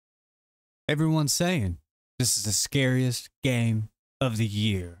Everyone's saying this is the scariest game of the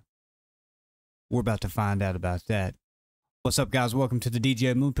year. We're about to find out about that. What's up, guys? Welcome to the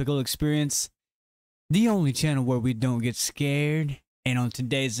DJMOONPICKLE experience, the only channel where we don't get scared. And on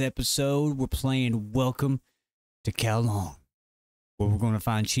today's episode, we're playing Welcome to Kowloon, where we're going to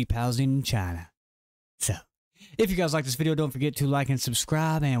find cheap housing in China. So, if you guys like this video, don't forget to like and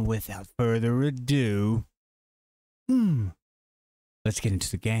subscribe. And without further ado, let's get into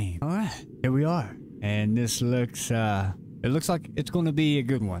the game. All right, here we are, and this looks it looks like it's going to be a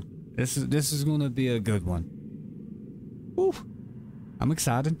good one. This is going to be a good one. Woo! I'm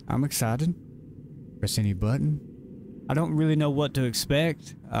excited. I'm excited. Press any button. I don't really know what to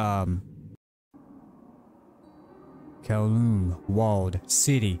expect. Kowloon, walled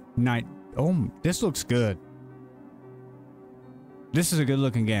city, night. Oh, this looks good. This is a good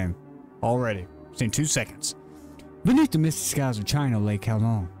looking game. Already. It's in 2 seconds. Beneath the misty skies of China lay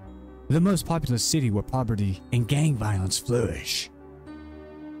Kowloon, the most populous city where poverty and gang violence flourish.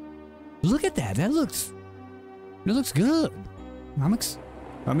 Look at that. That looks good.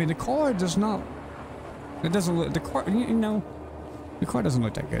 I mean, the car does not. It doesn't look. The car, you know, the car doesn't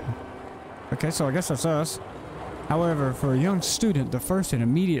look that good. Okay, so I guess that's us. However, for a young student, the first and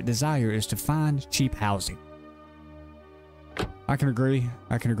immediate desire is to find cheap housing. I can agree.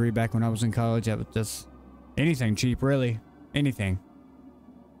 I can agree. Back when I was in college, that was just anything cheap, really. Anything.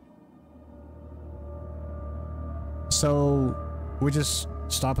 So we just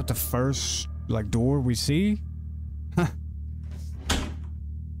stop at the first door we see. Huh.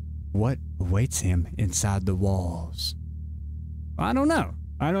 What awaits him inside the walls? I don't know.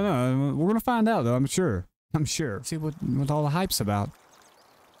 I don't know. We're gonna find out, though. I'm sure. I'm sure. See what all the hype's about.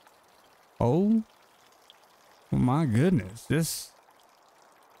 Oh my goodness! This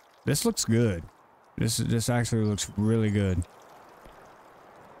looks good. This actually looks really good.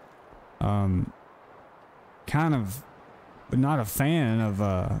 Kind of not a fan of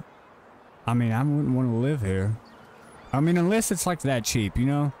I mean, I wouldn't want to live here. I mean, unless it's like that cheap, you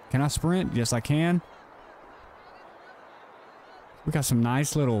know? Can I sprint? Yes, I can. We got some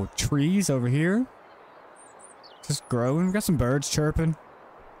nice little trees over here. Just growing. We got some birds chirping.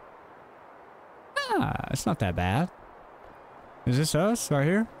 Ah, it's not that bad. Is this us right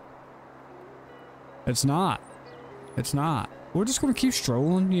here? It's not. It's not. We're just gonna keep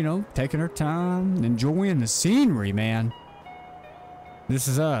strolling, you know, taking our time, enjoying the scenery, man. This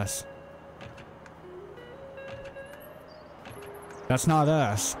is us. That's not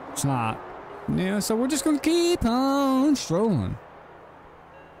us. It's not. Yeah, so we're just gonna keep on strolling.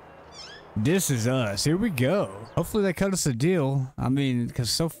 This is us. Here we go. Hopefully they cut us a deal. I mean, because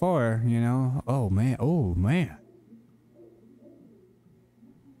so far, you know. Oh, man. Oh, man.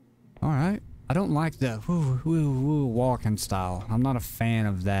 Alright. I don't like the walking style. I'm not a fan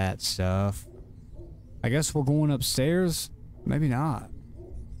of that stuff. I guess we're going upstairs? Maybe not.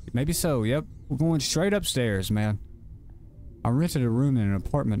 Maybe so. Yep. We're going straight upstairs, man. I rented a room in an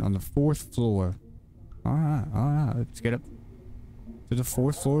apartment on the 4th floor. Alright. Alright. Let's get up to the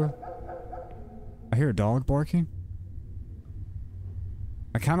 4th floor. I hear a dog barking.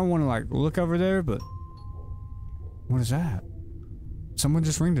 I kind of want to like look over there, but what is that? Someone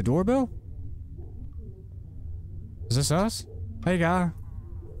just ring the doorbell? Is this us? Hey guy,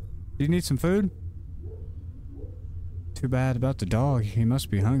 do you need some food? Too bad about the dog. He must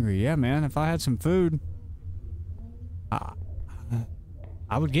be hungry. Yeah, man. If I had some food,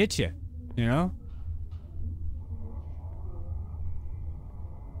 I would get you. You know?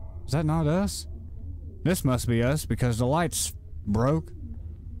 Is that not us? This must be us because the lights broke.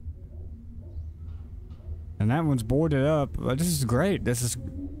 And that one's boarded up. This is great. This is...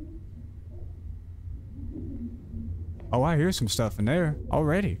 Oh, I hear some stuff in there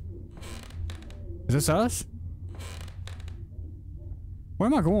already. Is this us? Where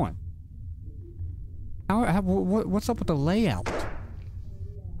am I going? What's up with the layout?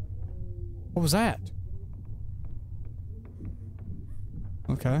 What was that?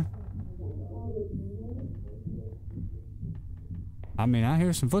 Okay. I mean, I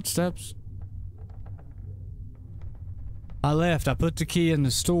hear some footsteps. I left. I put the key in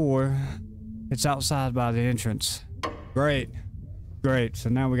the store. It's outside by the entrance. Great. Great. So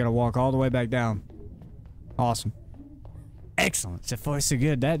now we gotta walk all the way back down. Awesome. Excellent. So far so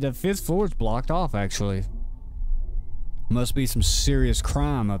good. The 5th floor is blocked off, actually. Must be some serious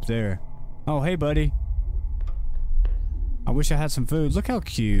crime up there. Oh, hey, buddy. I wish I had some food. Look how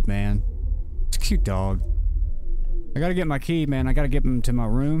cute, man. It's a cute dog. I gotta get my key, man. I gotta get him to my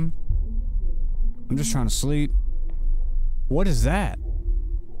room. I'm just trying to sleep. What is that?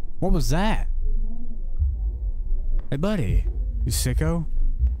 What was that? Hey, buddy. You sicko?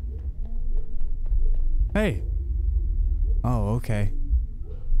 Hey. Oh, okay.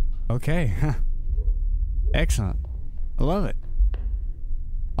 Okay. Excellent. I love it.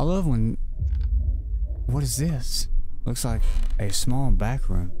 I love when... What is this? Looks like a small back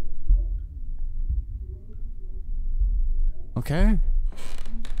room. Okay.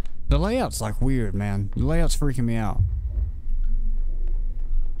 The layout's like weird, man. The layout's freaking me out.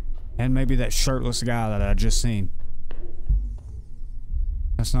 And maybe that shirtless guy that I just seen.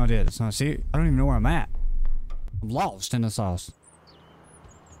 That's not it. It's not. See, I don't even know where I'm at. I'm lost in the sauce.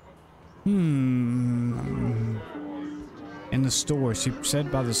 In the store. She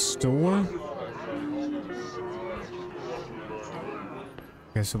said by the store?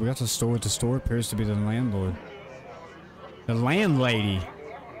 Okay, so we got the store. The store appears to be the landlord. The landlady.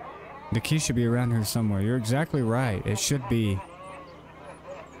 The key should be around here somewhere. You're exactly right. It should be.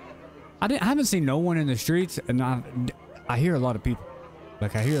 I haven't seen no one in the streets, and I hear a lot of people.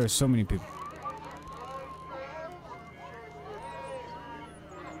 Like, I hear so many people.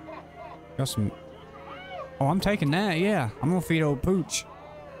 Got some... Oh, I'm taking that, yeah. I'm gonna feed old Pooch.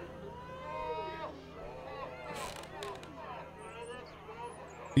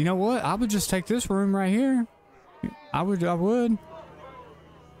 You know what? I would just take this room right here. I would.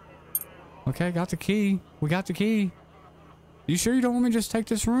 Okay, got the key. We got the key. You sure you don't want me to just take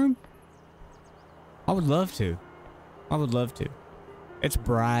this room? I would love to. I would love to. It's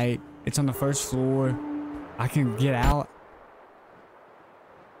bright. It's on the first floor. I can get out.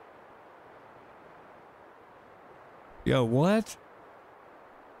 Yo, what?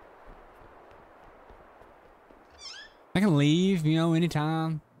 I can leave, you know,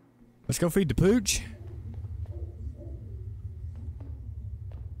 anytime. Let's go feed the Pooch.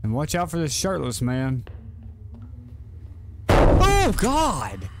 And watch out for this shirtless man. Oh,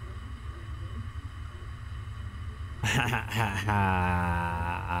 God!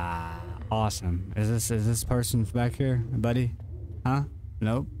 Awesome. Is this person back here, buddy? Huh?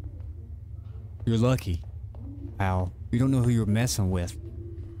 Nope. You're lucky, pal. You don't know who you're messing with.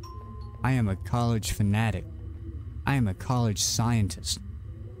 I am a college fanatic. I am a college scientist.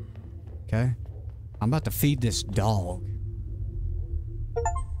 Okay? I'm about to feed this dog.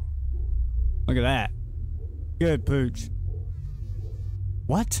 Look at that. Good, Pooch.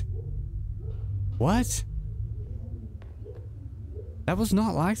 What? What? That was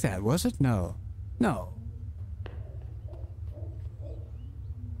not like that, was it? No. No.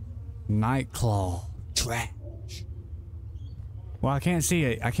 Nightclaw. Trash. Well, I can't see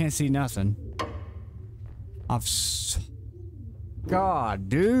it. I can't see nothing. God,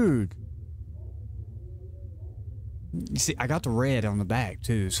 dude. You see, I got the red on the back,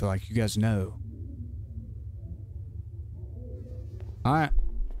 too, so, like, you guys know. Alright.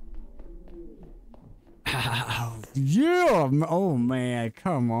 Yeah! Oh, man.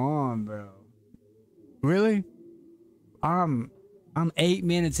 Come on, bro. Really? I'm 8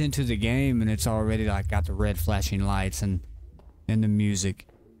 minutes into the game, and it's already, like, got the red flashing lights and the music.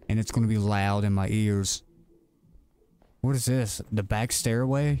 And it's gonna be loud in my ears. What is this? The back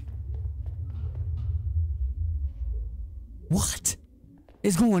stairway? What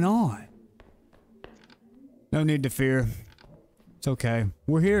is going on? No need to fear. It's okay.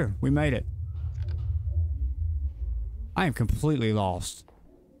 We're here. We made it. I am completely lost.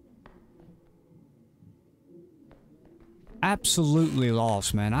 Absolutely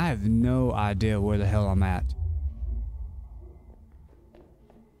lost, man. I have no idea where the hell I'm at.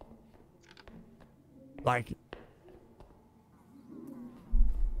 Like,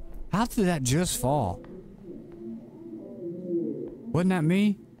 how did that just fall? Wasn't that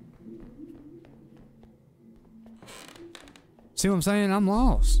me? See what I'm saying? I'm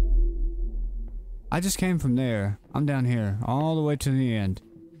lost. I just came from there. I'm down here, all the way to the end.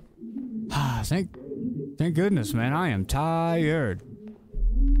 Thank goodness, man. I am tired.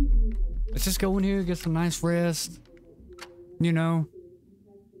 Let's just go in here, get some nice rest. You know.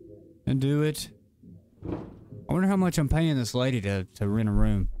 And do it. I wonder how much I'm paying this lady to rent a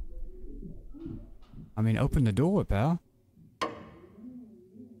room. I mean, open the door, pal.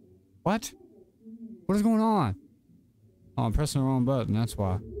 What? What is going on? Oh, I'm pressing the wrong button, that's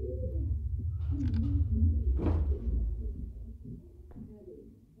why.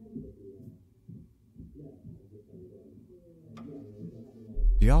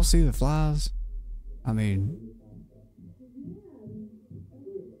 Do y'all see the flies? I mean,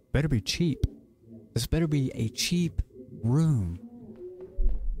 better be cheap. This better be a cheap room.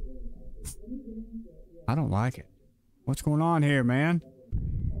 I don't like it. What's going on here, man?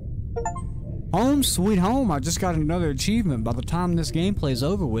 Home sweet home. I just got another achievement. By the time this gameplay is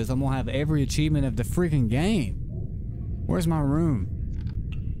over with, I'm gonna have every achievement of the freaking game. Where's my room?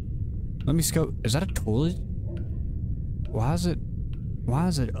 Let me scope. Is that a toilet? Why is it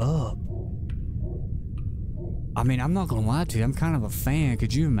up? I mean, I'm not gonna lie to you, I'm kind of a fan.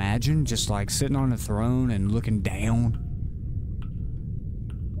 Could you imagine just like sitting on a throne and looking down?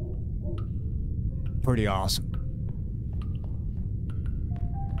 Pretty awesome.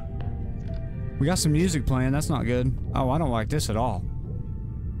 We got some music playing, that's not good. Oh, I don't like this at all.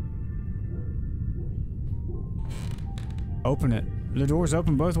 Open it. The door's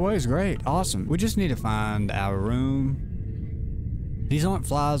open both ways, great, awesome. We just need to find our room. These aren't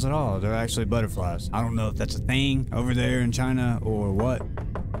flies at all, they're actually butterflies. I don't know if that's a thing over there in China or what.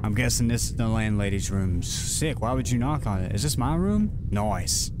 I'm guessing this is the landlady's room. Sick, why would you knock on it? Is this my room?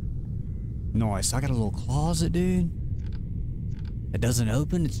 Nice. Nice, I got a little closet, dude. It doesn't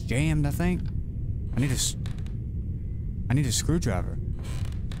open, it's jammed, I think. I need a screwdriver.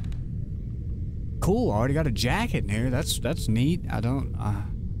 Cool, I already got a jacket in here. That's neat.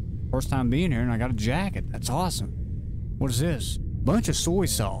 First time being here and I got a jacket. That's awesome. What is this? Bunch of soy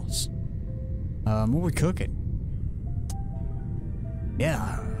sauce. What are we cooking?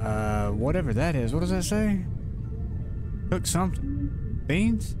 Yeah, whatever that is. What does that say? Cook something.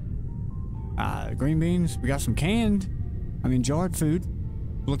 Beans? Green beans. We got some canned. Jarred food.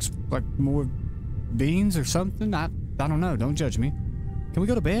 Looks like more beans or something. I don't know. Don't judge me. Can we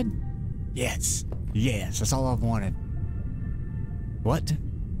go to bed? Yes. Yes, that's all I've wanted. What?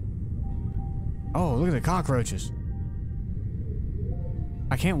 Oh, look at the cockroaches.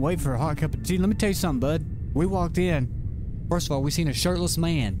 I can't wait for a hot cup of tea. Let me tell you something, bud. We walked in. First of all, we seen a shirtless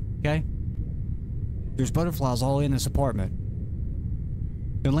man, okay? There's butterflies all in this apartment.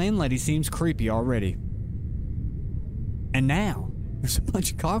 The landlady seems creepy already. And now, there's a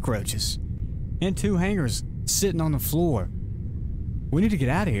bunch of cockroaches. And 2 hangers sitting on the floor. We need to get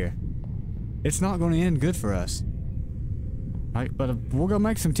out of here. It's not going to end good for us. Alright, but we're going to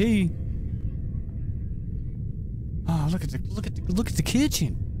make some tea. Oh, look at the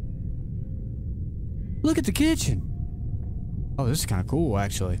kitchen. Look at the kitchen. Oh, this is kind of cool,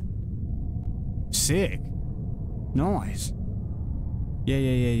 actually. Sick. Nice.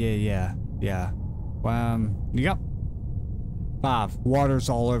 Yeah. Yep. 5. Water's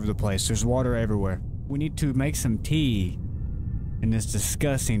all over the place. There's water everywhere. We need to make some tea in this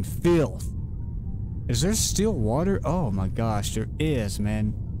disgusting filth. Is there still water? Oh my gosh, there is,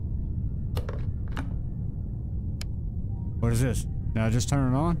 man. What is this? Did I just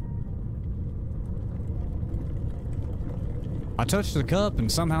turn it on? I touched the cup and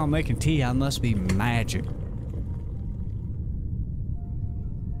somehow I'm making tea. I must be magic.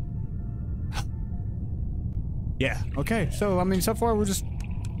 Yeah, okay. So, so far we're just,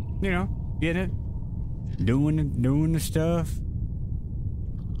 getting it. Doing the stuff.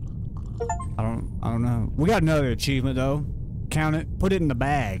 I don't know. We got another achievement though. Count it. Put it in the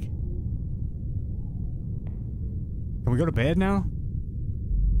bag. Can we go to bed now?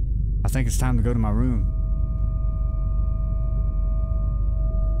 I think it's time to go to my room.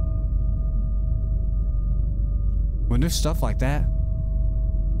 When there's stuff like that.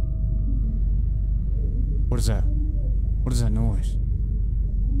 What is that? What is that noise?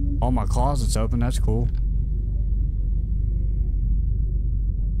 All my closets open, that's cool.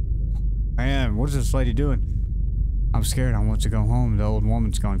 Man, what is this lady doing? I'm scared. I want to go home. The old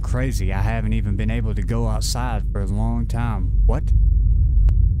woman's gone crazy. I haven't even been able to go outside for a long time. What?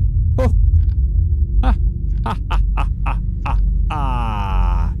 Oh! Ha! Ha! Ha! Ha! Ha!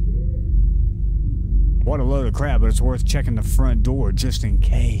 Ha! What a load of crap, but it's worth checking the front door just in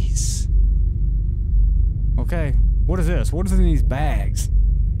case. Okay, what is this? What is in these bags?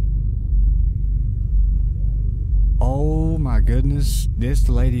 Oh my goodness, this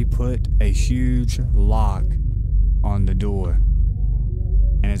lady put a huge lock on the door.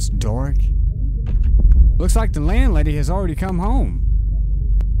 And it's dark. Looks like the landlady has already come home.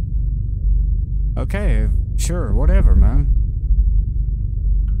 Okay, sure, whatever, man.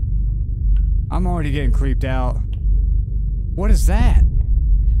 I'm already getting creeped out. What is that?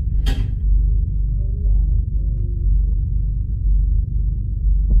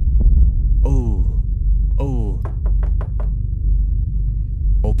 Oh. Oh.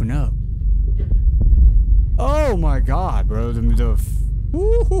 Open up. Oh my god, bro.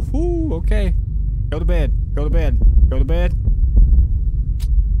 Woo-hoo-hoo. Okay. Go to bed. Go to bed. Go to bed.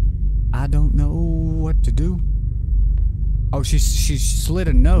 I don't know what to do. Oh, she slid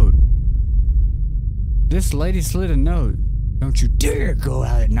a note. This lady slid a note. Don't you dare go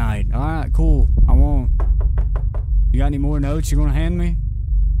out at night. Alright, cool. I won't. You got any more notes you gonna hand me?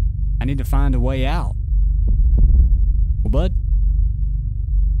 I need to find a way out. Well, bud?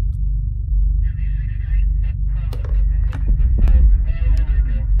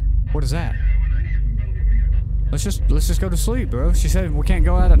 What is that? Let's just go to sleep, bro. She said we can't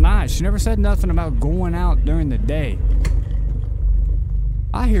go out at night. She never said nothing about going out during the day.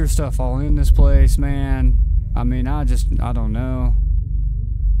 I hear stuff all in this place, man. I mean, I don't know.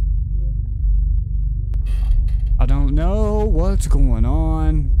 I don't know what's going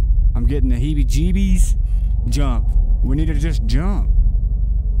on. I'm getting the heebie-jeebies. Jump. We need to just jump.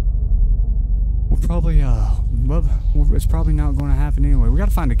 We'll probably, it's probably not going to happen anyway. We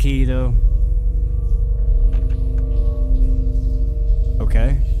gotta find a key, though.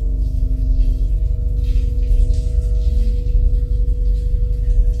 Okay.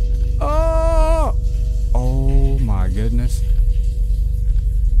 Oh! Oh my goodness.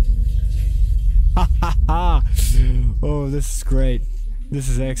 Ha ha ha! Oh, this is great. This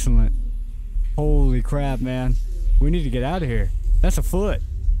is excellent. Holy crap, man. We need to get out of here. That's a foot.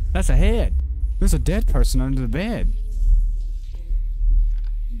 That's a head. There's a dead person under the bed.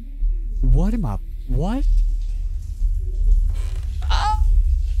 What am I? What? Ah!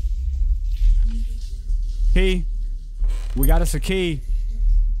 Key. We got us a key.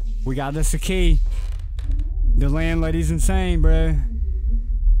 We got us a key. The landlady's insane, bro.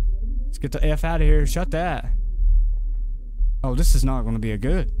 Let's get the F out of here. Shut that. Oh, this is not going to be a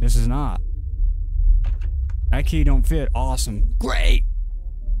good. This is not. That key don't fit. Awesome. Great.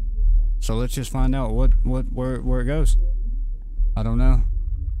 So let's just find out where it goes. I don't know.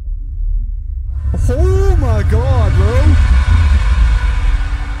 Oh my god, bro.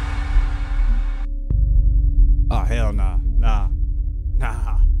 Oh, hell nah. Nah.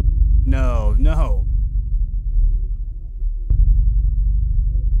 Nah. No, no.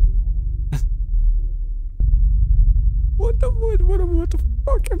 What the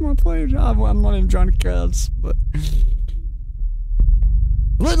fuck am I playing? I'm not even trying to cuss, but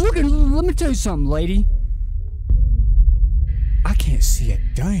let me tell you something, lady. I can't see a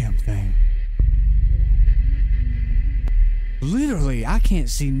damn thing. Literally, I can't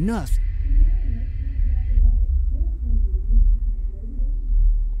see nothing.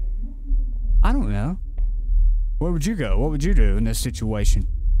 I don't know. Where would you go? What would you do in this situation?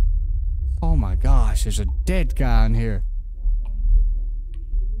 Oh my gosh, there's a dead guy in here.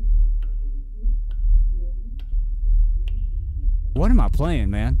 What am I playing,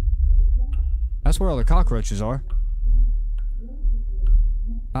 man? That's where all the cockroaches are.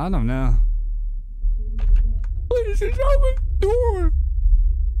 I don't know. Please just open the door.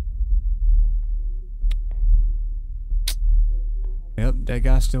 Yep, that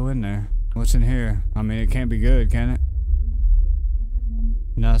guy's still in there. What's in here? I mean, it can't be good, can it?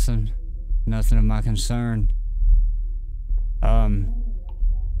 Nothing. Nothing of my concern.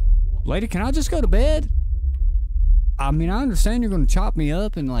 Lady, can I just go to bed? I mean, I understand you're gonna chop me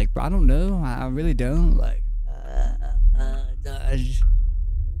up and, like, I don't know. I really don't. Like,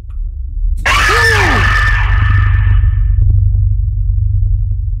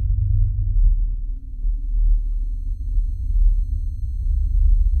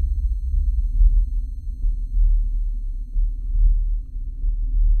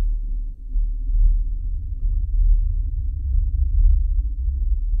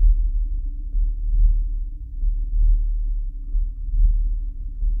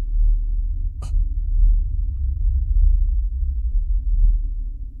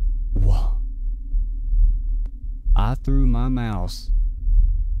 I threw my mouse.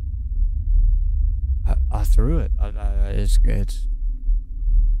 I threw it. It's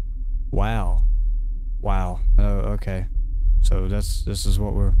wow. Wow. Oh, okay. So this is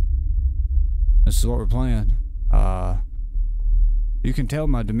what we're playing. You can tell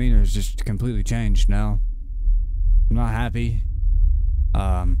my demeanor has just completely changed now. I'm not happy.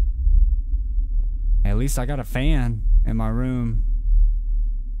 At least I got a fan in my room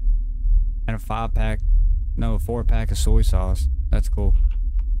and a 4-pack of soy sauce. That's cool.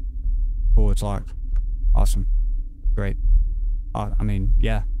 Cool, it's locked. Awesome. Great. I mean,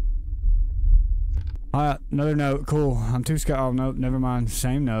 yeah. Alright, another note. Cool. I'm too scared. Oh, no, never mind.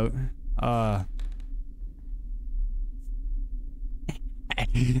 Same note. Oh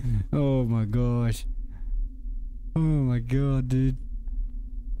my gosh. Oh my god, dude.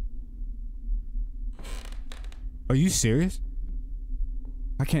 Are you serious?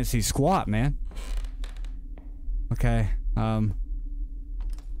 I can't see squat, man. Okay,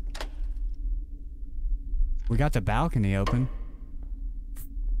 we got the balcony open.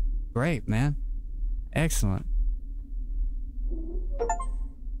 Great, man. Excellent.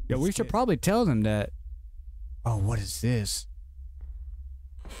 Yeah, we should probably tell them that. Oh, what is this?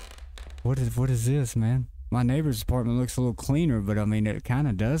 What is this, man? My neighbor's apartment looks a little cleaner, but I mean, it kind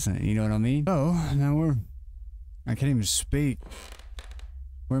of doesn't. You know what I mean? Oh, now I can't even speak.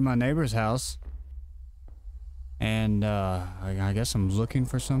 We're in my neighbor's house. And, I guess I'm looking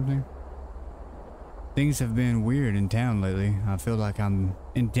for something. Things have been weird in town lately. I feel like I'm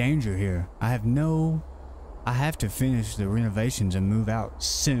in danger here. I have to finish the renovations and move out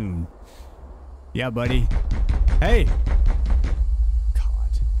soon. Yeah, buddy. Hey!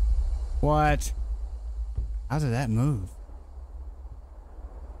 God. What? How did that move?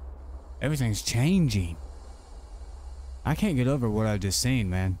 Everything's changing. I can't get over what I've just seen,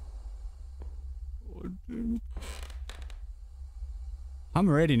 man. I'm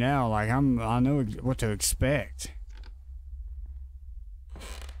ready now. Like, I know what to expect.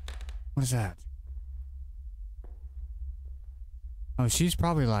 What is that? Oh, she's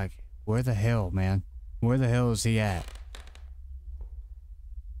probably like, where the hell, man? Where the hell is he at?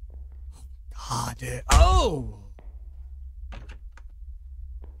 God, dude. Oh!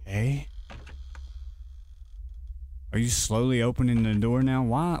 Okay. Are you slowly opening the door now?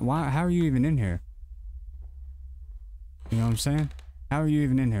 Why, how are you even in here? You know what I'm saying? How are you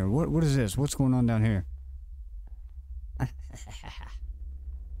even in here? What is this? What's going on down here?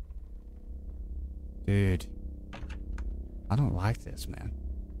 Dude. I don't like this, man.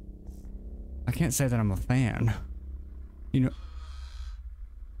 I can't say that I'm a fan. You know.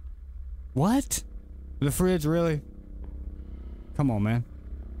 What? The fridge, really? Come on, man.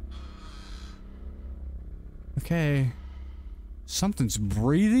 Okay. Something's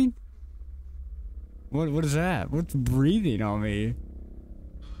breathing? What is that? What's breathing on me?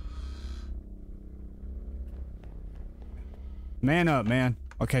 Man up, man.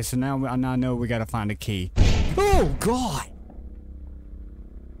 Okay, so now I know we gotta find a key. Oh, God!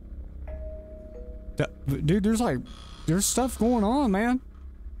 Dude, there's stuff going on, man.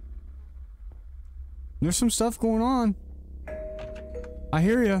 There's some stuff going on. I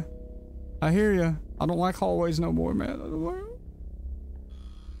hear ya. I hear ya. I don't like hallways no more, man.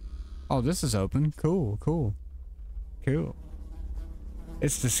 Oh, this is open. Cool, cool. Cool.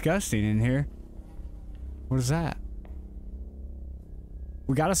 It's disgusting in here. What is that?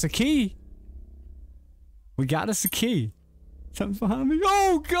 We got us a key. We got us a key. Something's behind me.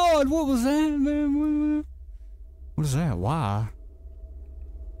 Oh, God. What was that, man? What is that? Why?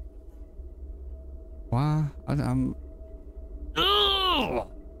 Why? I'm... Ugh!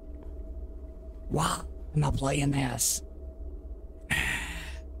 Why am I playing this?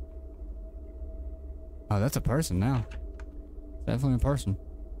 Oh, that's a person now. Definitely a person.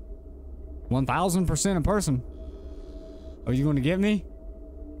 1000% a person. Are you going to get me?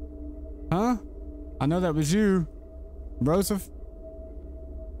 Huh? I know that was you. Broseph?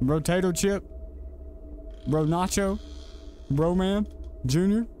 Bro Tato Chip? Bro Nacho? Bro Man?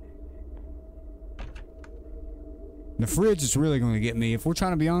 Junior? The fridge is really going to get me. If we're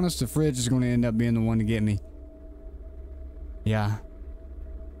trying to be honest, the fridge is going to end up being the one to get me. Yeah.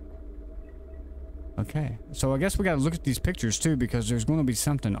 Okay. So I guess we got to look at these pictures too, because there's going to be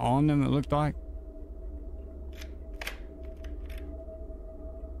something on them, it looked like.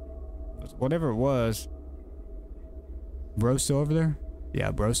 Whatever it was. Bro's still over there?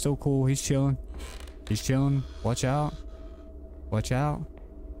 Yeah, bro's still cool. He's chilling. He's chilling. Watch out. Watch out.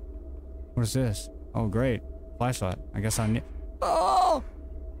 What is this? Oh, great. Flashlight. I guess I need... Oh!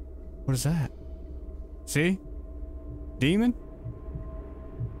 What is that? See? Demon?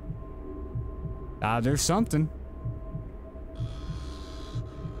 Ah, there's something.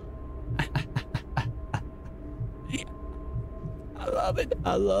 I love it.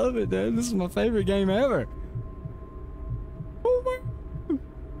 I love it, dude. This is my favorite game ever. Oh my...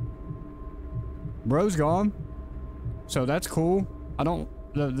 Bro's gone. So that's cool. I don't...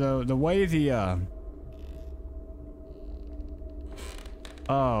 The way the,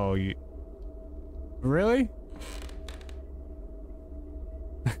 Oh, you... Really?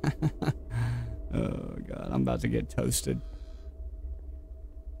 Oh, God. I'm about to get toasted.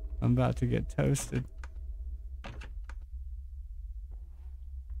 I'm about to get toasted.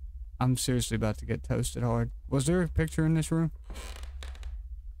 I'm seriously about to get toasted hard. Was there a picture in this room?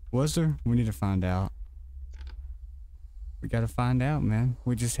 Was there? We need to find out. We gotta find out, man.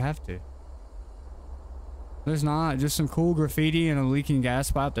 We just have to. There's not. Just some cool graffiti and a leaking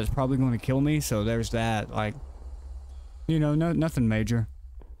gas pipe that's probably going to kill me. So there's that. Like, you know, nothing major.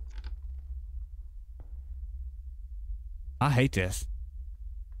 I hate this.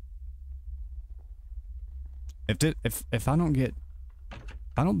 If I don't get...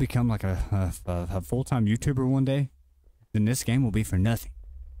 If I don't become like a full-time YouTuber one day, then this game will be for nothing.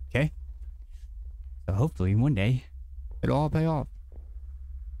 Okay? So hopefully one day it'll all pay off.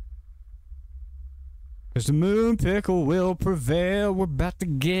 Cause the moon pickle will prevail. We're about to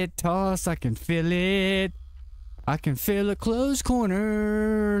get tossed. I can feel it. I can feel it close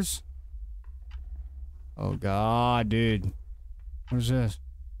corners. Oh God, dude. What is this?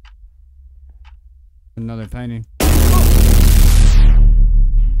 Another painting.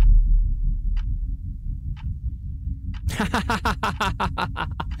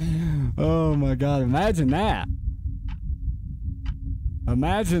 Oh my God, imagine that.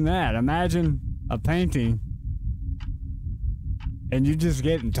 Imagine that. Imagine a painting and you just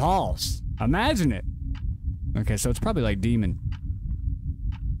getting tossed. Imagine it. Okay, so it's probably like demon.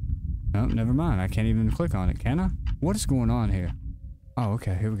 No, never mind. I can't even click on it, can I? What is going on here? Oh,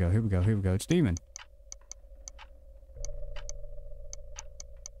 okay. Here we go. Here we go. Here we go. It's demon.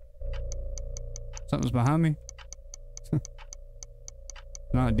 Something's behind me.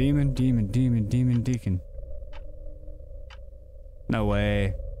 Not demon, demon, demon, demon, deacon. No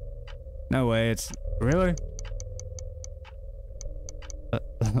way. No way. It's really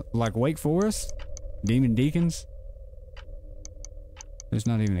like Wake Forest? Demon deacons? There's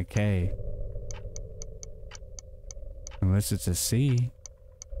not even a K. Unless it's a C. Is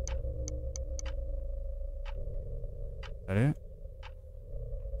that it?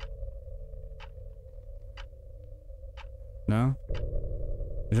 No?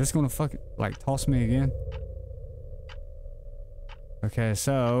 Is this gonna fucking like toss me again? Okay,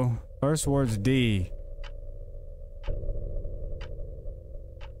 so first word's D.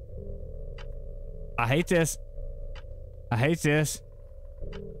 I hate this. I hate this.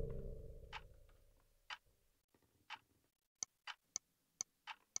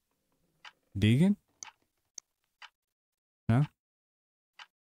 Deegan? No? It's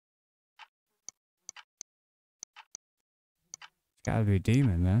gotta be a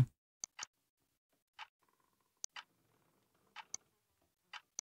demon, man.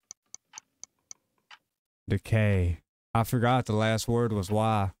 Decay. I forgot the last word was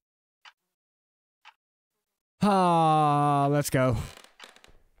Y. Ah, let's go.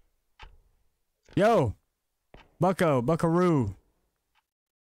 Yo! Bucko, buckaroo.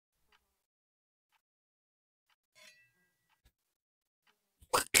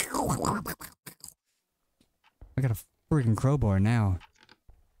 I got a freaking crowbar now.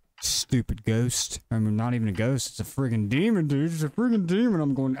 Stupid ghost. I mean, not even a ghost. It's a friggin' demon, dude. It's a friggin' demon.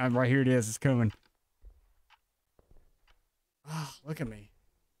 I'm going. Right here it is. It's coming. Ah, look at me.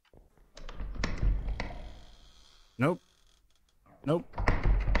 Nope. Nope.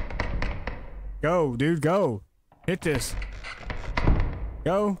 Go, dude. Go. Hit this.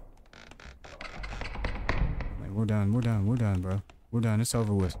 Go. Man, we're done. We're done. We're done, bro. We're done. It's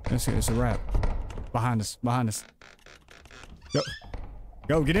over with. It's a wrap. Behind us. Behind us. Go.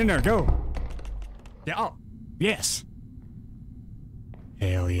 Go. Get in there. Go. Yeah. Oh. Yes.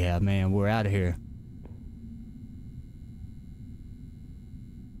 Hell yeah, man. We're out of here.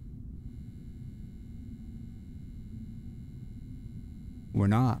 We're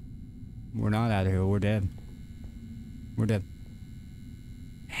not. We're not out of here. We're dead. We're dead.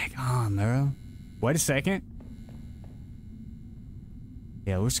 Hang on, bro. Wait a second.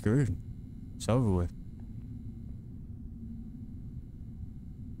 Yeah, we're screwed. It's over with.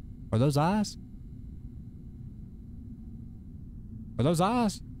 Are those eyes? Are those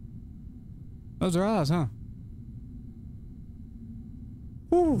eyes? Those are eyes, huh?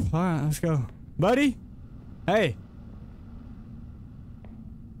 Whew. Alright, let's go. Buddy? Hey.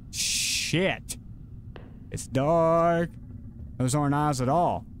 Shit. It's dark. Those aren't eyes at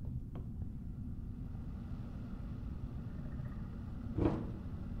all.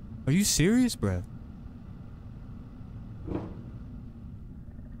 Are you serious, bro?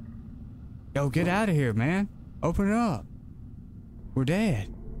 Yo, get out of here, man. Open it up. We're dead.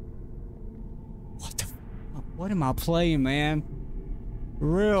 What the fuck? What am I playing, man? For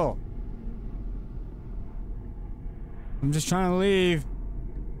real. I'm just trying to leave.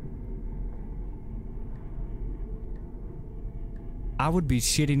 I would be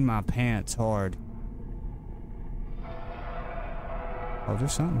shitting my pants hard. Oh,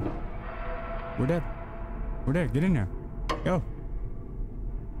 there's something. We're dead. We're dead. Get in there. Go.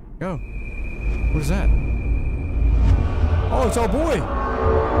 Go. What is that? Oh, it's our boy.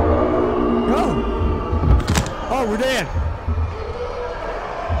 Go. Oh, we're dead.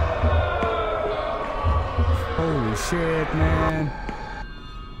 Holy shit, man.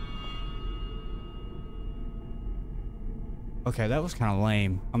 Okay, that was kind of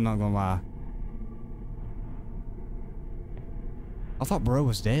lame. I'm not gonna lie. I thought bro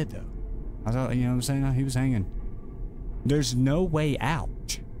was dead, though. I thought, you know what I'm saying? He was hanging. There's no way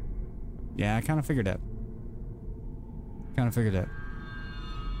out. Yeah, I kind of figured that.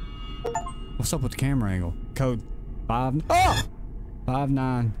 What's up with the camera angle? Code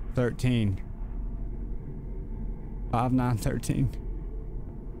 5913. 5913.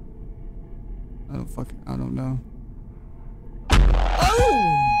 I don't know.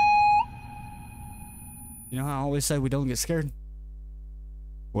 Oh! You know how I always say we don't get scared?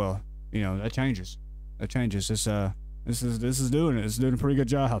 Well, you know, that changes. That changes. This is doing it. It's doing a pretty good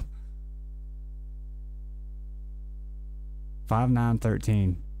job.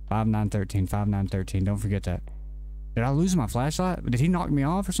 5913. 5913. 5913. Don't forget that. Did I lose my flashlight? Did he knock me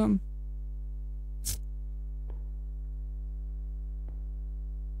off or something?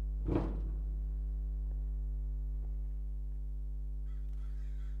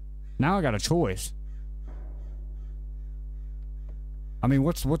 Now I got a choice. I mean,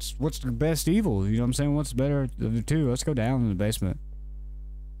 what's the best evil? You know what I'm saying? What's better of the two? Let's go down in the basement.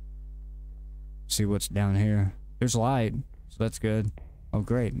 See what's down here. There's light, so that's good. Oh,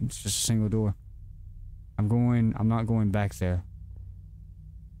 great. It's just a single door. I'm not going back there.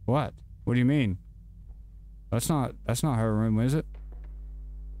 What? What do you mean? That's not her room, is it?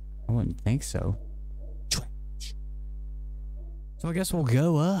 I wouldn't think so. So I guess we'll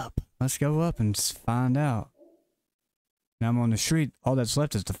go up. Let's go up and find out. Now I'm on the street. All that's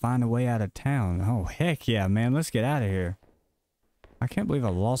left is to find a way out of town. Oh, heck yeah, man. Let's get out of here. I can't believe I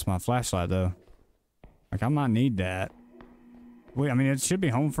lost my flashlight, though. Like, I might need that. Wait, I mean, it should be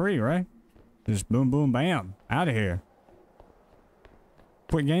home free, right? Just boom, boom, bam. Out of here.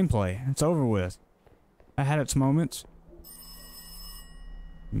 Quick gameplay. It's over with. I had its moments.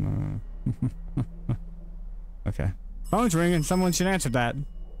 Okay. Phone's ringing. Someone should answer that.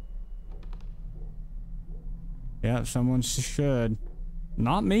 Yeah, someone should.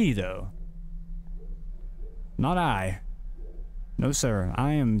 Not me, though. Not I. No, sir.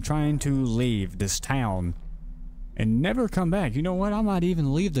 I am trying to leave this town and never come back. You know what? I might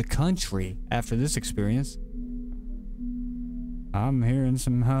even leave the country after this experience. I'm hearing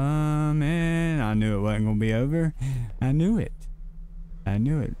some humming. I knew it wasn't going to be over. I knew it. I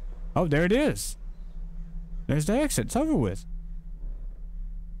knew it. Oh, there it is. There's the exit. It's over with.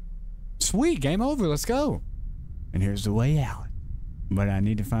 Sweet. Game over. Let's go. And here's the way out. But I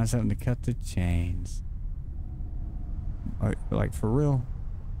need to find something to cut the chains. Like, for real?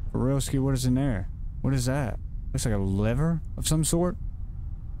 For real, Ski, what is in there? What is that? Looks like a lever of some sort.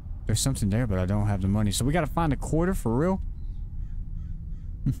 There's something there, but I don't have the money. So we gotta find a quarter for real?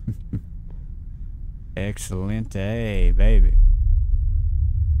 Excellent. Hey, baby.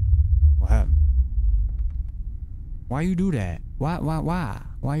 What happened? Why you do that?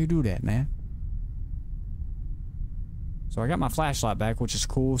 Why you do that, man? So I got my flashlight back, which is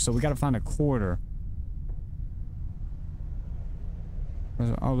cool. So we gotta find a quarter.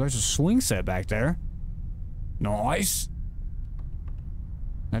 Oh, there's a swing set back there. Nice.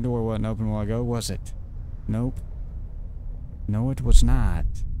 That door wasn't open a while ago, was it? Nope. No, it was not.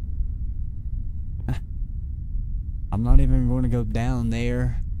 I'm not even going to go down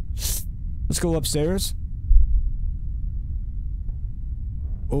there. Let's go upstairs.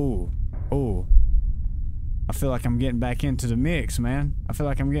 Oh. Oh. I feel like I'm getting back into the mix, man. I feel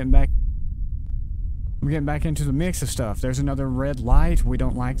like I'm getting back into the mix of stuff. There's another red light. We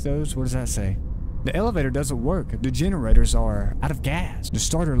don't like those. What does that say? The elevator doesn't work. The generators are out of gas. The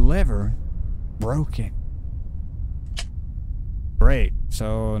starter lever broken. Great.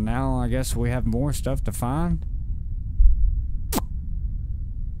 So now I guess we have more stuff to find.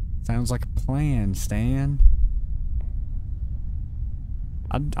 Sounds like a plan, Stan.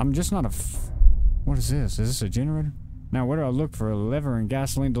 I'm just not a... What is this? Is this a generator? Now, where do I look for a lever and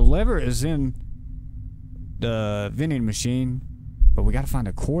gasoline? The lever is in the vending machine, but we gotta find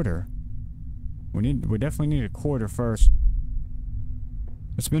a quarter. We definitely need a quarter first.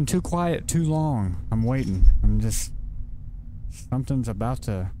 It's been too quiet too long. I'm waiting. I'm just... Something's about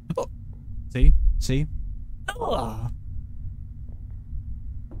to... Oh. See? See? Ugh.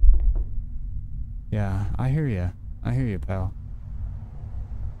 Yeah, I hear you. I hear you, pal.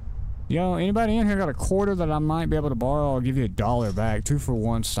 Yo, anybody in here got a quarter that I might be able to borrow? I'll give you $1 back.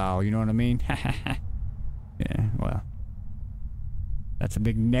 2-for-1 style, you know what I mean? Yeah, well. That's a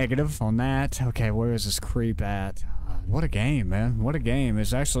big negative on that. Okay, where is this creep at? What a game, man. What a game.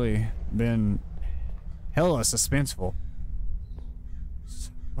 It's actually been hella suspenseful.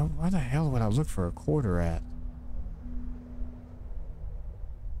 Why the hell would I look for a quarter at?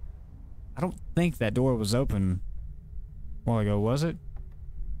 I don't think that door was open a while ago, was it?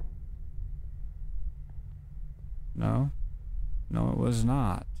 No. No, it was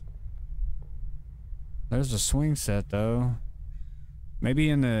not. There's a swing set, though. Maybe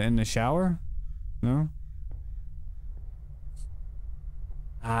in the shower? No?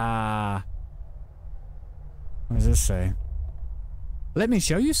 Ah. What does this say? Let me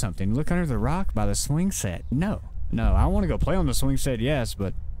show you something. Look under the rock by the swing set. No. No, I want to go play on the swing set, yes,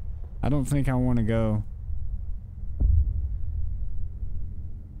 but I don't think I want to go.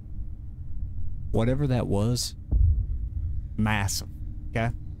 Whatever that was, massive,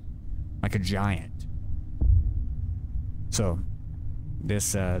 okay? Like a giant. So,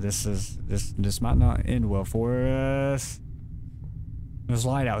 this might not end well for us. There's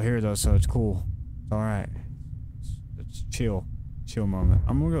light out here though, so it's cool. It's all right. It's chill moment.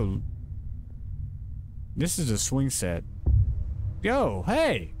 I'm gonna go. This is a swing set. Yo,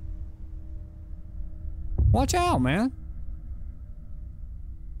 hey! Watch out, man!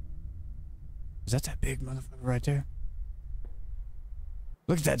 Is that big motherfucker right there?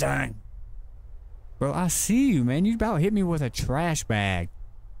 Look at that thing! Bro, I see you, man. You about hit me with a trash bag.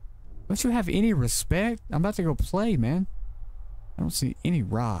 Don't you have any respect? I'm about to go play, man. I don't see any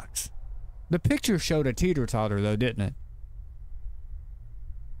rocks. The picture showed a teeter-totter, though, didn't it?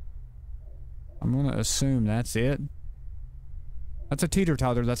 I'm gonna assume that's it. That's a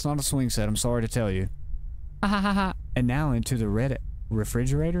teeter-totter. That's not a swing set. I'm sorry to tell you. Ha ha ha ha. And now into the red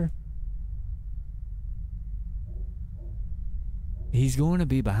refrigerator. He's going to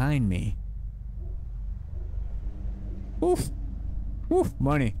be behind me. Oof. Oof.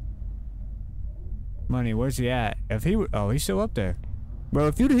 Money. Money. Where's he at? If he would, oh, he's still up there. Bro,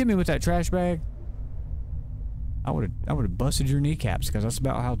 if you'd have hit me with that trash bag, I would have busted your kneecaps, because that's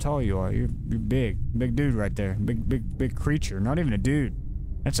about how tall you are. You're big dude right there. Big creature. Not even a dude.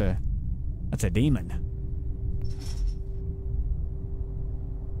 That's a demon.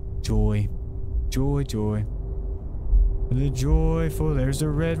 Joy. The joyful, there's the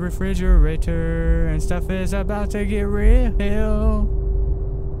red refrigerator, and stuff is about to get real.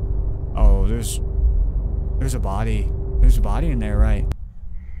 Oh, there's a body. There's a body in there, right?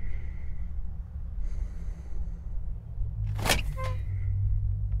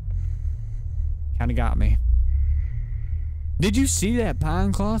 Kinda got me. Did you see that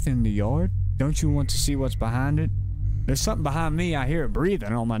pine cloth in the yard? Don't you want to see what's behind it? There's something behind me. I hear it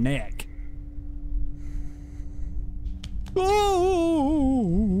breathing on my neck. Oh,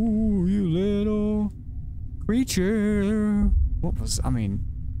 you little creature. How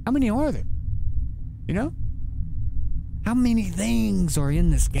many are there? You know? How many things are in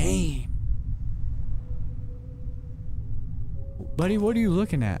this game? Buddy, what are you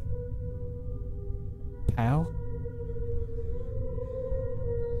looking at? Pal?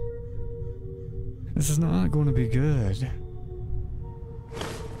 This is not going to be good.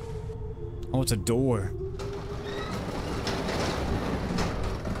 Oh, it's a door.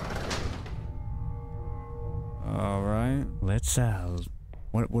 All right, let's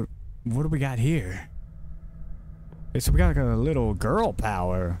what do we got here? Okay, so we got like a little girl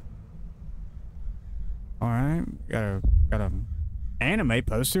power. All right, got a anime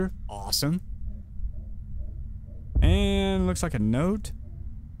poster. Awesome. And looks like a note.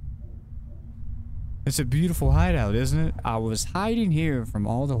 It's a beautiful hideout, isn't it? I was hiding here from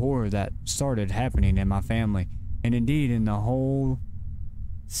all the horror that started happening in my family, and indeed in the whole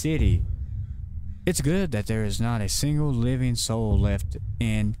city. It's good that there is not a single living soul left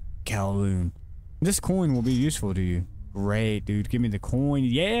in Kowloon. This coin will be useful to you. Great, dude. Give me the coin.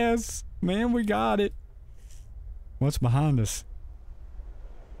 Yes! Man, we got it. What's behind us?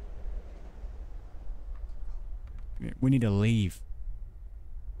 We need to leave.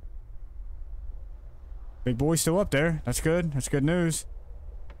 Big boy's still up there. That's good. That's good news.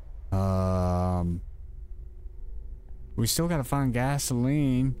 We still gotta find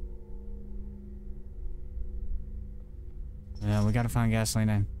gasoline. Yeah, we gotta find gasoline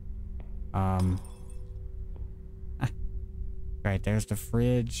then. Right, there's the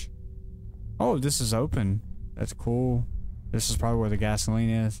fridge. Oh, this is open. That's cool. This is probably where the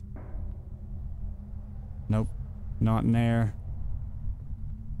gasoline is. Nope. Not in there.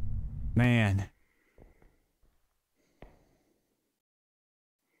 Man.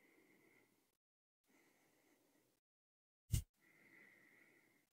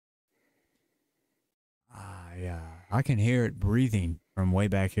 Yeah. I can hear it breathing from way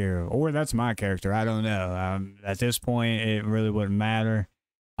back here. Or that's my character. I don't know. At this point, it really wouldn't matter.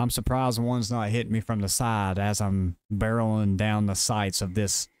 I'm surprised one's not hitting me from the side as I'm barreling down the sights of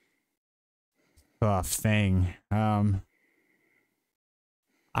this thing.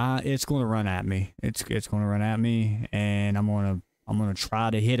 It's going to run at me. It's going to run at me, and I'm going to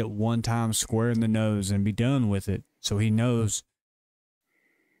try to hit it one time square in the nose and be done with it, so he knows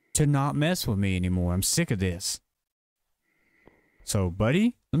to not mess with me anymore. I'm sick of this. So,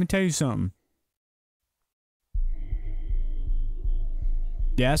 buddy, let me tell you something.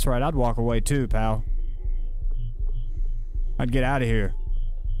 Yeah, that's right. I'd walk away too, pal. I'd get out of here.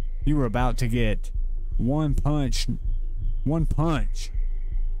 You were about to get One punch. One punch.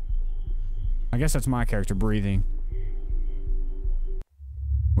 I guess that's my character breathing.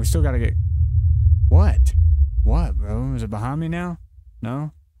 We still gotta get... What? What, bro? Is it behind me now?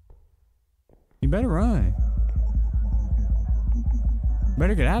 No? You better run.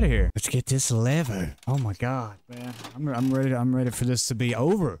 Better get out of here. Let's get this lever. Oh my god, man. I'm ready for this to be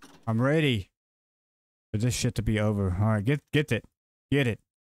over. I'm ready for this shit to be over. Alright, get it. Get it.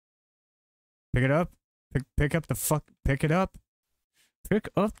 Pick it up. Pick up the fuck. Pick it up. Pick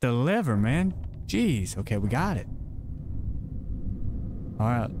up the lever, man. Jeez. Okay, we got it.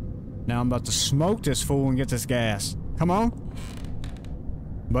 Alright. Now I'm about to smoke this fool and get this gas. Come on.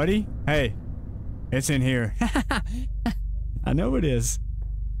 Buddy. Hey. It's in here. I know it is.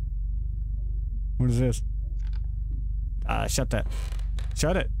 What is this? Shut that.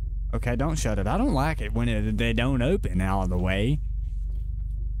 Shut it. Okay, don't shut it. I don't like it when they don't open out of the way.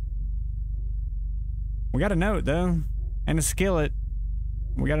 We got a note, though. And a skillet.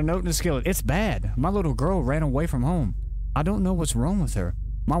 We got a note and a skillet. It's bad. My little girl ran away from home. I don't know what's wrong with her.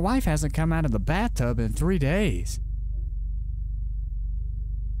 My wife hasn't come out of the bathtub in 3 days.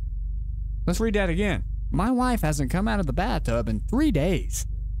 Let's read that again. My wife hasn't come out of the bathtub in 3 days.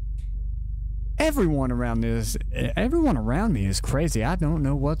 Everyone around me is crazy. I don't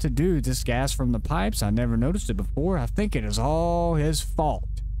know what to do. This gas from the pipes, I never noticed it before. I think it is all his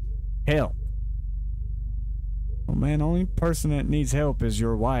fault. Help. Well, man, the only person that needs help is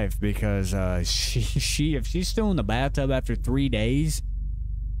your wife, because if she's still in the bathtub after 3 days,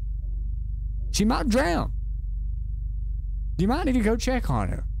 she might drown. You might need to go check on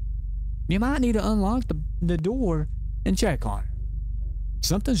her. You might need to unlock the door and check on her.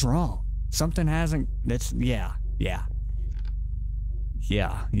 Something's wrong. Something hasn't. Yeah.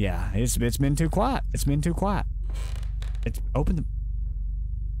 It's been too quiet. It's been too quiet. It's been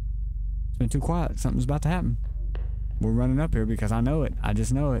too quiet. Something's about to happen. We're running up here because I know it. I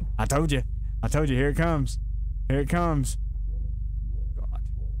just know it. I told you. Here it comes. Here it comes. God.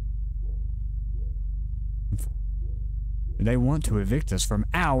 They want to evict us from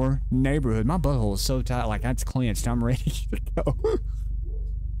our neighborhood. My butthole is so tight, like that's clenched. I'm ready to go.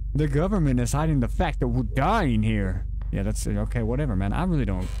 The government is hiding the fact that we're dying here. Yeah, that's okay. Whatever, man. I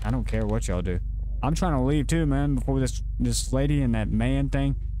don't care what y'all do. I'm trying to leave too, man. Before this lady and that man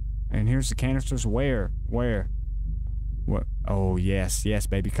thing. And here's the canisters. Where? What? Oh yes,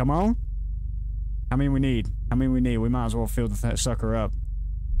 baby. Come on. How many we need? We might as well fill the sucker up.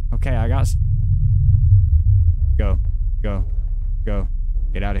 Okay, I got. Go.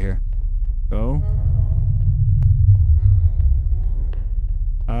 Get out of here. Go.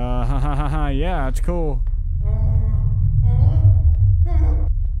 Yeah, it's cool.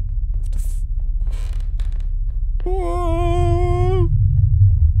 Whoa!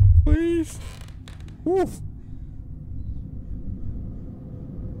 Please. Woof.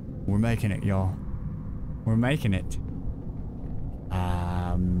 We're making it, y'all. We're making it.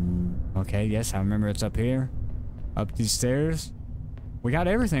 Okay, yes, I remember it's up here. Up these stairs. We got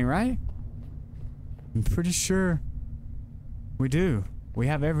everything, right? I'm pretty sure we do. We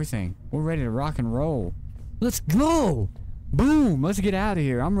have everything. We're ready to rock and roll. Let's go! Boom! Let's get out of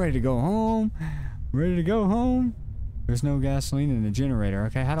here. I'm ready to go home. There's no gasoline in the generator.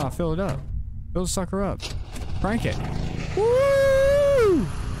 Okay, how do I fill it up? Fill the sucker up. Crank it. Woo!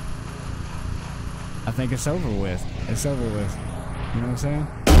 I think it's over with. It's over with. You know what I'm saying?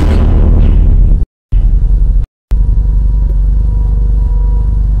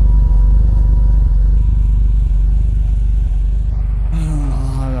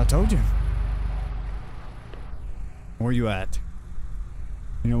 I told you. Where you at?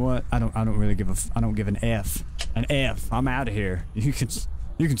 You know what? I don't really give an F. An F. I'm out of here. You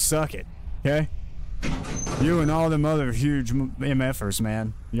can suck it. Okay? You and all them other huge MFers,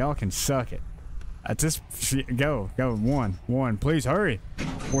 man. Y'all can suck it. At this, go. One. Please hurry,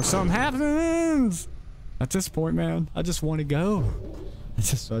 or something happens. At this point, man, I just want to go.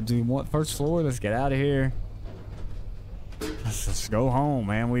 I do want first floor. Let's get out of here. Let's go home,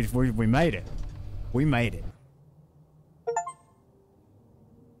 man. We made it. We made it.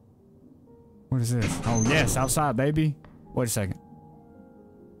 What is this? Oh yes, outside, baby. Wait a second.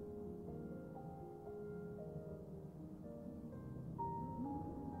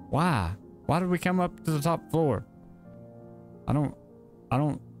 Why? Why did we come up to the top floor? I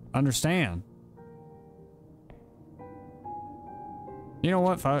don't understand. You know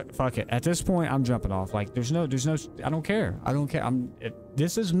what? Fuck it. At this point, I'm jumping off. Like, there's no, I don't care.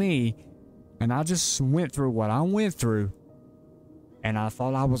 This is me, and I just went through what I went through, and I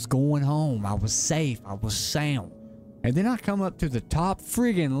thought I was going home. I was safe. I was sound. And then I come up to the top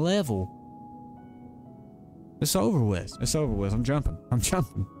friggin' level, It's over with. It's over with. I'm jumping. I'm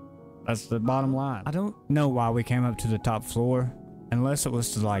jumping. That's the bottom line. I don't know why we came up to the top floor, unless it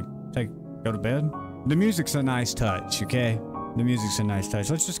was to like go to bed. The music's a nice touch, okay? The music's a nice touch.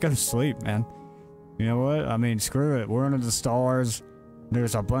 Let's just go to sleep, man. You know what? I mean, screw it. We're under the stars.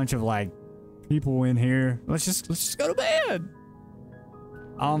 There's a bunch of like people in here. Let's just go to bed.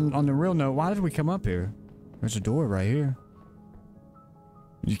 On the real note, why did we come up here? There's a door right here.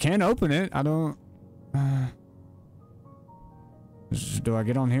 You can't open it. I don't. Do I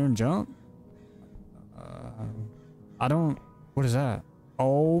get on here and jump? I don't. What is that?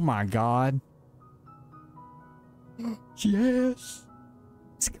 Oh my god. Yes.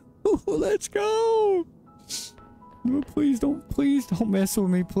 Let's go. Let's go. No, please don't mess with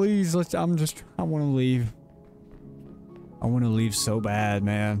me. Please. I want to leave. I want to leave so bad,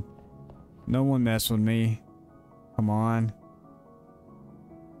 man. No one mess with me. Come on.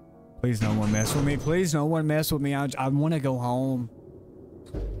 Please no one mess with me. Please no one mess with me. I want to go home.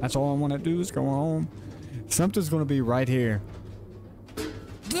 That's all I want to do is go home. Something's going to be right here.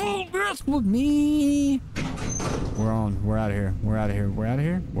 Don't mess with me. We're on. We're out of here. We're out of here. We're out of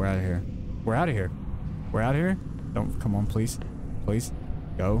here. We're out of here. We're out of here. We're out of here. Don't. Come on, please. Please.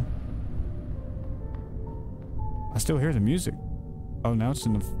 Go. I still hear the music. Oh, now it's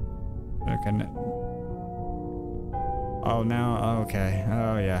in the... Okay. Oh, now... Okay.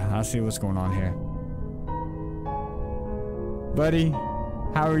 Oh, yeah. I see what's going on here. Buddy,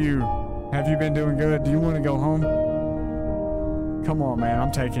 how are you? Have you been doing good? Do you want to go home? Come on, man.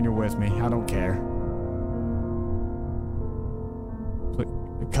 I'm taking you with me. I don't care.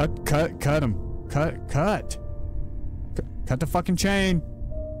 Cut him. Cut the fucking chain.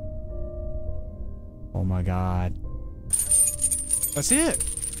 Oh my god. That's it.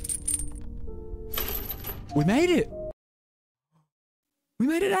 We made it. We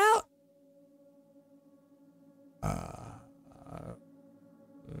made it out.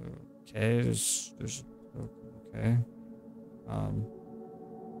 Okay, there's okay.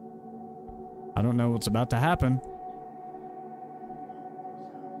 I don't know what's about to happen.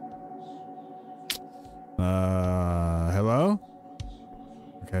 Hello?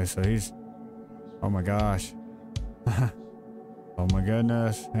 Okay, so he's... Oh my gosh. Oh my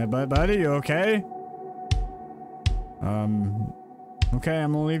goodness. Hey, buddy, you okay? Okay,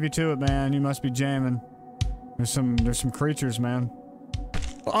 I'm gonna leave you to it, man. You must be jamming. There's some creatures, man.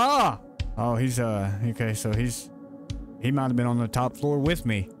 Ah! Oh, he's, okay, so he might have been on the top floor with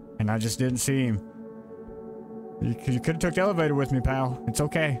me, and I just didn't see him. You could have took the elevator with me, pal. It's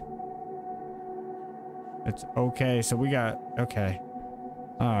okay. It's okay, so we got, okay.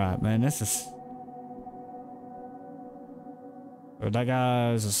 Alright, man, this is... That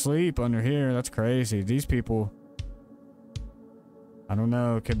guy's asleep under here. That's crazy. These people... I don't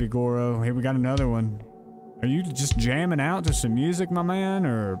know. It could be Goro. Here we got another one. Are you just jamming out to some music, my man?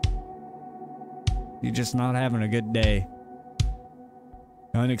 Or... you just not having a good day?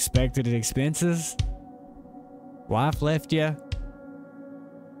 Unexpected expenses? Wife left you?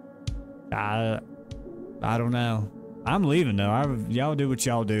 I don't know. I'm leaving though. Y'all do what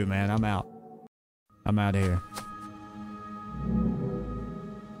y'all do, man. I'm out. I'm out of here.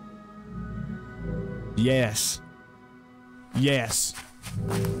 Yes. Yes.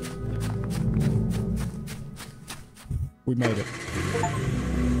 We made it.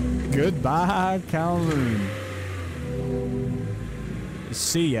 Goodbye, Kowloon.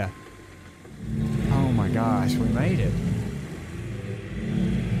 See ya. Oh my gosh, we made it.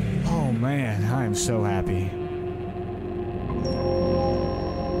 Oh man, I am so happy.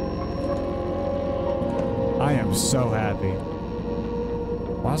 I am so happy.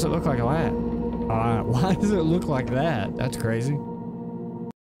 Why does it look like that? Why does it look like that? That's crazy.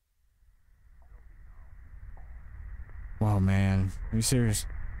 Wow, man. Are you serious?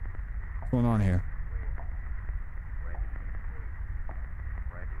 What's going on here?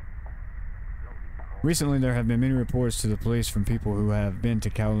 Recently, there have been many reports to the police from people who have been to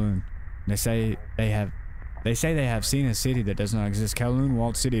Kowloon. They say they have seen a city that does not exist. Kowloon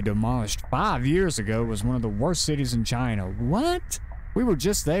Walled City, demolished 5 years ago, was one of the worst cities in China. What? We were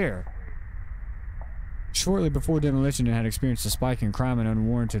just there. Shortly before demolition, it had experienced a spike in crime and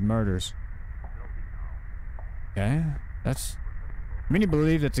unwarranted murders. Okay, that's... Many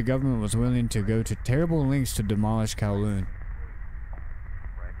believe that the government was willing to go to terrible lengths to demolish Kowloon.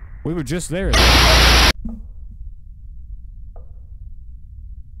 We were just there.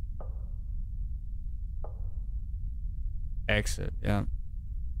 Exit, yeah.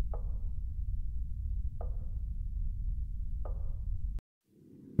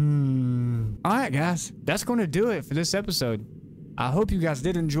 Alright guys, that's going to do it for this episode. I hope you guys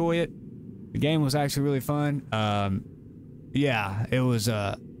did enjoy it. The game was actually really fun. Yeah, it was,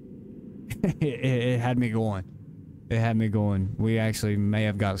 it had me going. It had me going. We actually may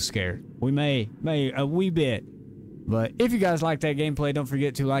have got scared. We may a wee bit. But if you guys like that gameplay, don't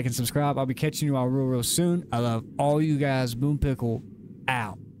forget to like and subscribe. I'll be catching you all real soon. I love all you guys. Moon Pickle